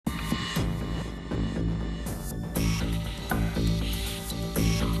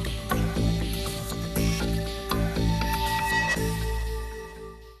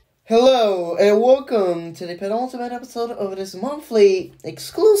Hello and welcome to the penultimate episode of this monthly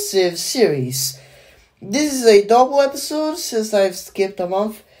exclusive series. This is a double episode since I've skipped a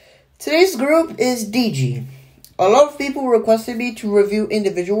month. Today's group is Digi. A lot of people requested me to review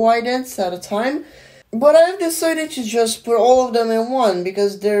individual idents at a time, but I've decided to just put all of them in one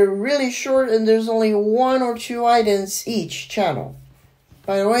because they're really short and there's only one or two idents each channel.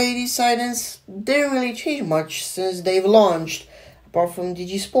 By the way, these idents didn't really change much since they've launched, apart from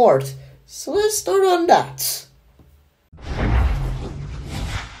Digi Sport. So let's start on that.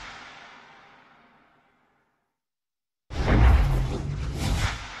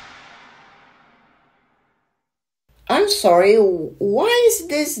 I'm sorry, why is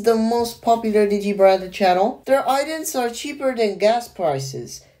this the most popular Digi branded channel? Their idents are cheaper than gas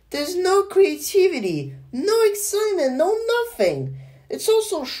prices. There's no creativity, no excitement, no nothing. It's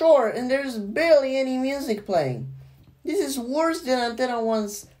also short and there's barely any music playing. This is worse than Antenna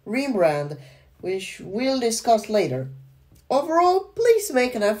One's rebrand, which we'll discuss later. Overall, please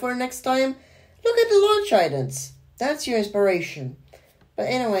make an effort next time. Look at the launch idents. That's your inspiration. But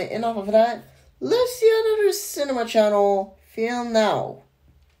anyway, enough of that. Let's see another cinema channel. Film now.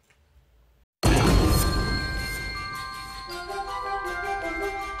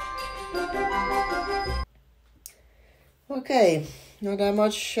 Okay. Not that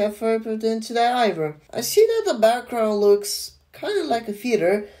much effort put into that either. I see that the background looks kind of like a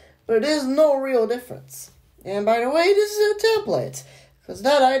theater, but there's no real difference. And by the way, this is a template, because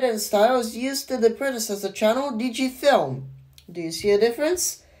that ident style is used to the predecessor channel, Digi Film. Do you see a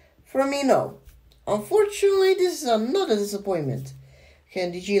difference? For me, no. Unfortunately, this is another disappointment.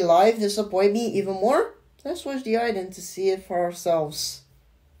 Can Digi Live disappoint me even more? Let's watch the ident to see it for ourselves.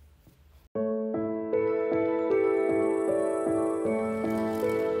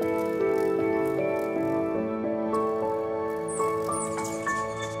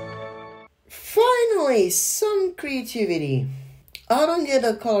 Finally, some creativity. I don't get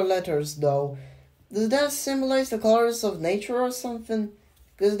the color letters though. Does that symbolize the colors of nature or something?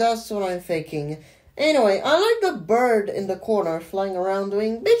 Because that's what I'm thinking. Anyway, I like the bird in the corner flying around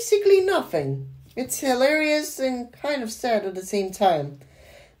doing basically nothing. It's hilarious and kind of sad at the same time.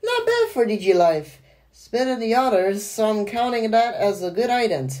 Not bad for Digi Life. It's better than the others, so I'm counting that as a good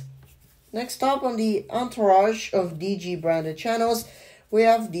ident. Next up on the entourage of Digi branded channels, we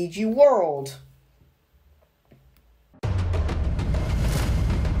have Digi World.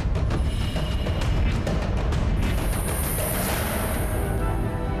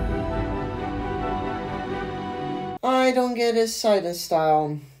 I don't get his silent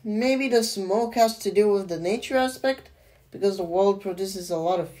style. Maybe the smoke has to do with the nature aspect, because the world produces a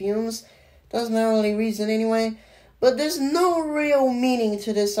lot of fumes. That's my only reason anyway. But there's no real meaning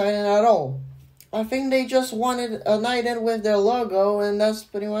to this ident at all. I think they just wanted an ident with their logo and that's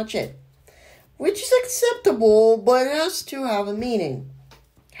pretty much it. Which is acceptable, but it has to have a meaning.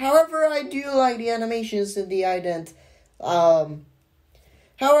 However, I do like the animations in the ident.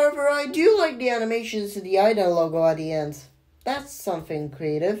 However, I do like the animations in the ident logo at the end. That's something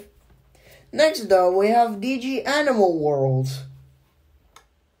creative. Next though, we have Digi Animal World.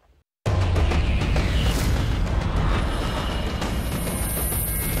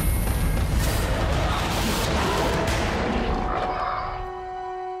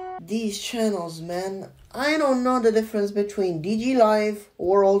 These channels, man, I don't know the difference between Digi Live,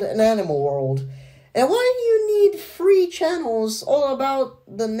 World, and Animal World. And why do you need 3 channels all about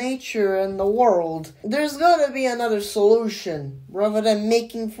the nature and the world? There's gotta be another solution, rather than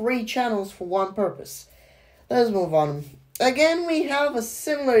making 3 channels for one purpose. Let's move on. Again, we have a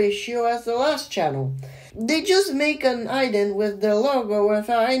similar issue as the last channel. They just make an ident with their logo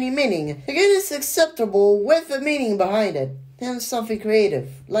without any meaning. Again, it's acceptable with a meaning behind it. And something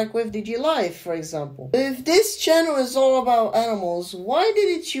creative, like with Digi Live, for example. If this channel is all about animals, why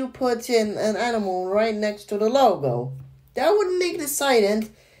didn't you put in an animal right next to the logo? That would make this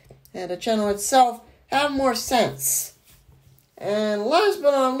ident and the channel itself have more sense. And last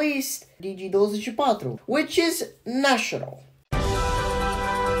but not least, Digi 24, which is national.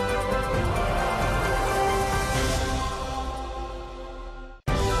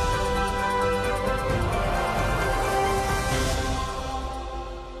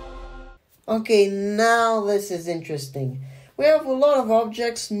 Okay, now this is interesting. We have a lot of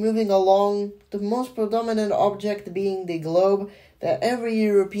objects moving along, the most predominant object being the globe that every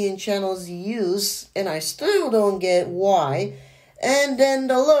European channels use, and I still don't get why, and then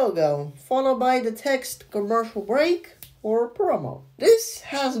the logo, followed by the text commercial break or promo. This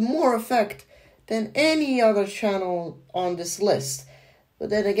has more effect than any other channel on this list, but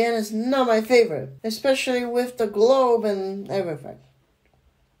then again it's not my favorite, especially with the globe and everything.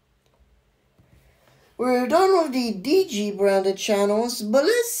 We're done with the Digi branded channels, but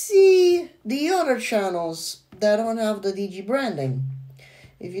let's see the other channels that don't have the Digi branding.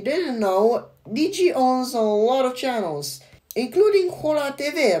 If you didn't know, Digi owns a lot of channels, including Hola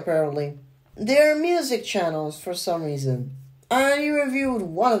TV apparently. They're music channels for some reason. I reviewed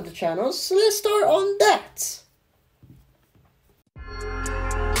one of the channels, so let's start on that.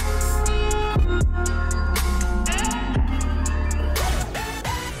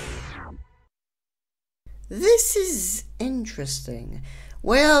 This is interesting.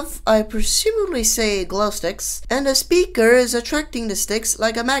 We have, I presumably say, glow sticks, and the speaker is attracting the sticks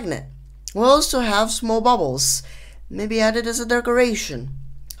like a magnet. We also have small bubbles, maybe added as a decoration.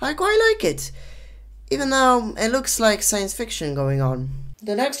 I quite like it, even though it looks like science fiction going on.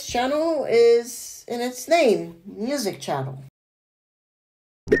 The next channel is in its name, Music Channel.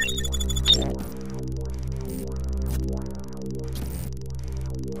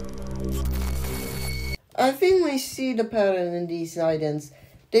 I think we see the pattern in these idents.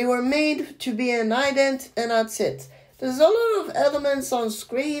 They were made to be an ident and that's it. There's a lot of elements on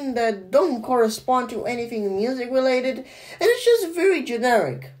screen that don't correspond to anything music related, and it's just very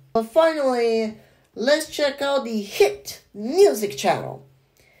generic. But finally, let's check out the hit Music Channel.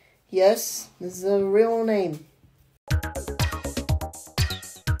 Yes, this is a real name.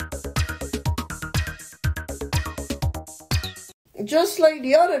 Just like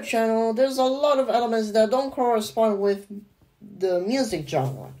the other channel, there's a lot of elements that don't correspond with the music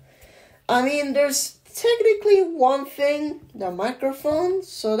genre. I mean, there's technically one thing, the microphone,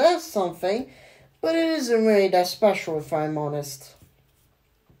 so that's something, but it isn't really that special if I'm honest.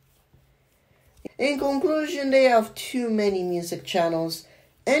 In conclusion, they have too many music channels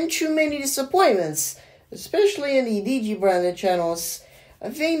and too many disappointments, especially in the Digi branded channels. I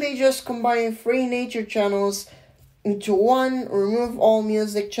think they just combine 3 nature channels into one, remove all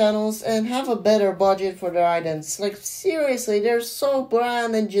music channels, and have a better budget for their idents. Like, seriously, they're so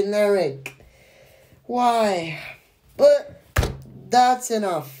bland and generic. Why? But that's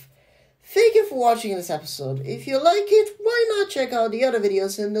enough. Thank you for watching this episode. If you like it, why not check out the other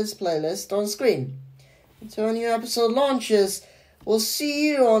videos in this playlist on screen? Until a new episode launches, we'll see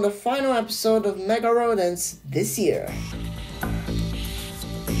you on the final episode of Mega RODents this year.